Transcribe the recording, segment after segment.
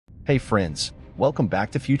Hey friends, welcome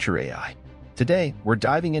back to Future AI. Today, we're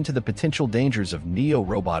diving into the potential dangers of Neo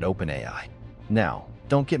Robot OpenAI. Now,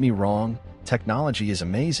 don't get me wrong, technology is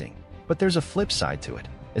amazing, but there's a flip side to it,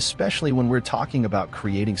 especially when we're talking about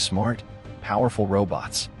creating smart, powerful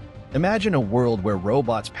robots. Imagine a world where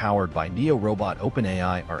robots powered by Neo Robot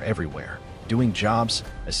OpenAI are everywhere, doing jobs,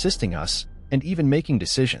 assisting us, and even making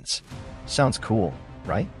decisions. Sounds cool,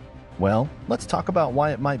 right? Well, let's talk about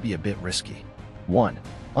why it might be a bit risky. 1.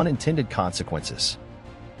 Unintended consequences.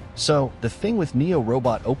 So, the thing with Neo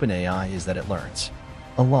Robot OpenAI is that it learns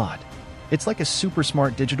a lot. It's like a super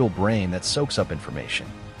smart digital brain that soaks up information.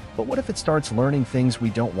 But what if it starts learning things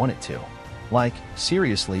we don't want it to? Like,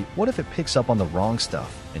 seriously, what if it picks up on the wrong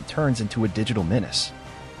stuff and turns into a digital menace?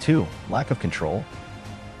 2. Lack of control.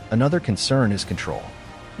 Another concern is control.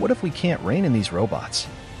 What if we can't rein in these robots?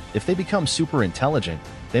 If they become super intelligent,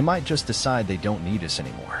 they might just decide they don't need us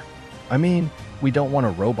anymore. I mean, we don't want a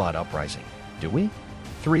robot uprising, do we?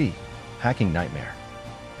 3. Hacking nightmare.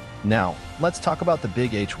 Now, let's talk about the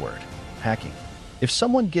big H word, hacking. If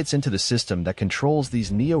someone gets into the system that controls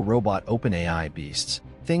these Neo Robot OpenAI beasts,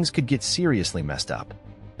 things could get seriously messed up.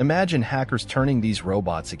 Imagine hackers turning these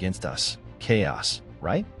robots against us. Chaos,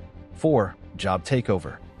 right? 4. Job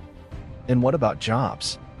takeover. And what about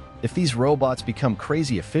jobs? If these robots become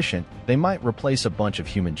crazy efficient, they might replace a bunch of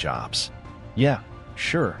human jobs. Yeah,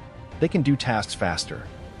 sure, they can do tasks faster,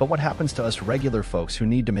 but what happens to us regular folks who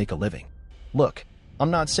need to make a living? Look, I'm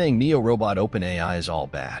not saying Neo Robot OpenAI is all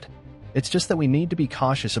bad. It's just that we need to be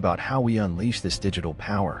cautious about how we unleash this digital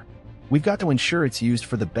power. We've got to ensure it's used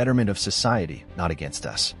for the betterment of society, not against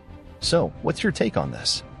us. So, what's your take on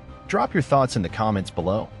this? Drop your thoughts in the comments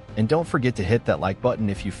below, and don't forget to hit that like button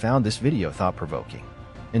if you found this video thought-provoking.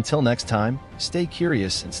 Until next time, stay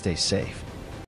curious and stay safe.